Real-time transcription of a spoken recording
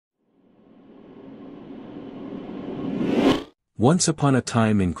Once upon a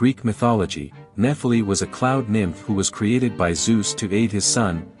time in Greek mythology, Nephele was a cloud nymph who was created by Zeus to aid his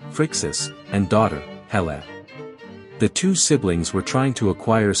son, Phrixus, and daughter, Helle. The two siblings were trying to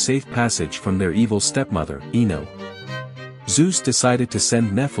acquire safe passage from their evil stepmother, Ino. Zeus decided to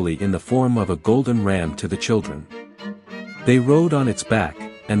send Nephele in the form of a golden ram to the children. They rode on its back,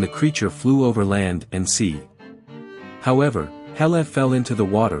 and the creature flew over land and sea. However, Helle fell into the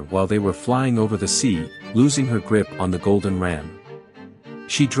water while they were flying over the sea, losing her grip on the golden ram.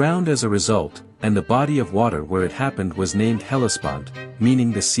 She drowned as a result, and the body of water where it happened was named Hellespont,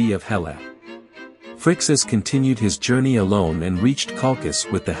 meaning the Sea of Helle. Phrixus continued his journey alone and reached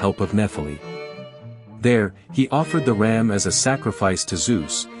Colchis with the help of Nephele. There, he offered the ram as a sacrifice to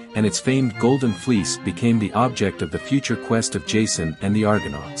Zeus, and its famed golden fleece became the object of the future quest of Jason and the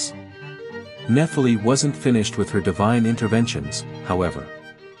Argonauts. Nephele wasn't finished with her divine interventions, however.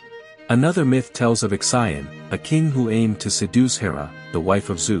 Another myth tells of Ixion, a king who aimed to seduce Hera, the wife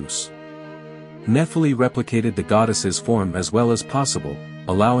of Zeus. Nephele replicated the goddess's form as well as possible,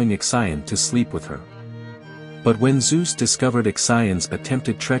 allowing Ixion to sleep with her. But when Zeus discovered Ixion's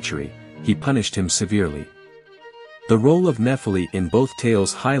attempted treachery, he punished him severely. The role of Nephele in both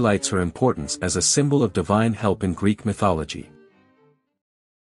tales highlights her importance as a symbol of divine help in Greek mythology.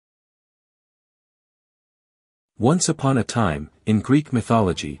 Once upon a time, in Greek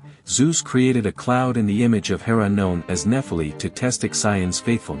mythology, Zeus created a cloud in the image of Hera known as Nephele to test Ixion's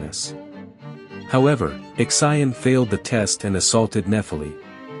faithfulness. However, Ixion failed the test and assaulted Nephele.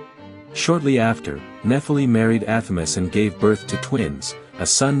 Shortly after, Nephele married Athamas and gave birth to twins, a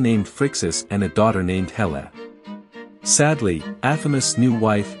son named Phrixus and a daughter named Helle. Sadly, Athamas' new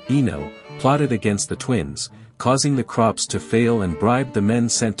wife, Ino, plotted against the twins, causing the crops to fail and bribed the men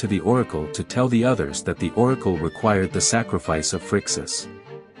sent to the oracle to tell the others that the oracle required the sacrifice of Phrixus.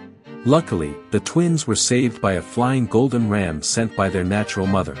 Luckily, the twins were saved by a flying golden ram sent by their natural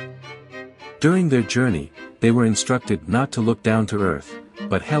mother. During their journey, they were instructed not to look down to earth,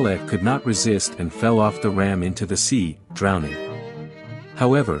 but Helle could not resist and fell off the ram into the sea, drowning.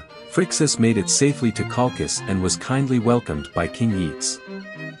 However, Phrixus made it safely to Colchis and was kindly welcomed by King Aetes.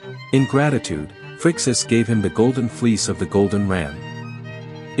 In gratitude, Phrixus gave him the golden fleece of the golden ram.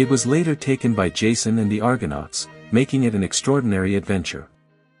 It was later taken by Jason and the Argonauts, making it an extraordinary adventure.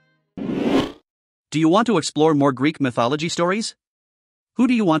 Do you want to explore more Greek mythology stories? Who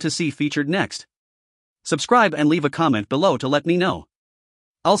do you want to see featured next? Subscribe and leave a comment below to let me know.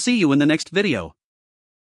 I'll see you in the next video.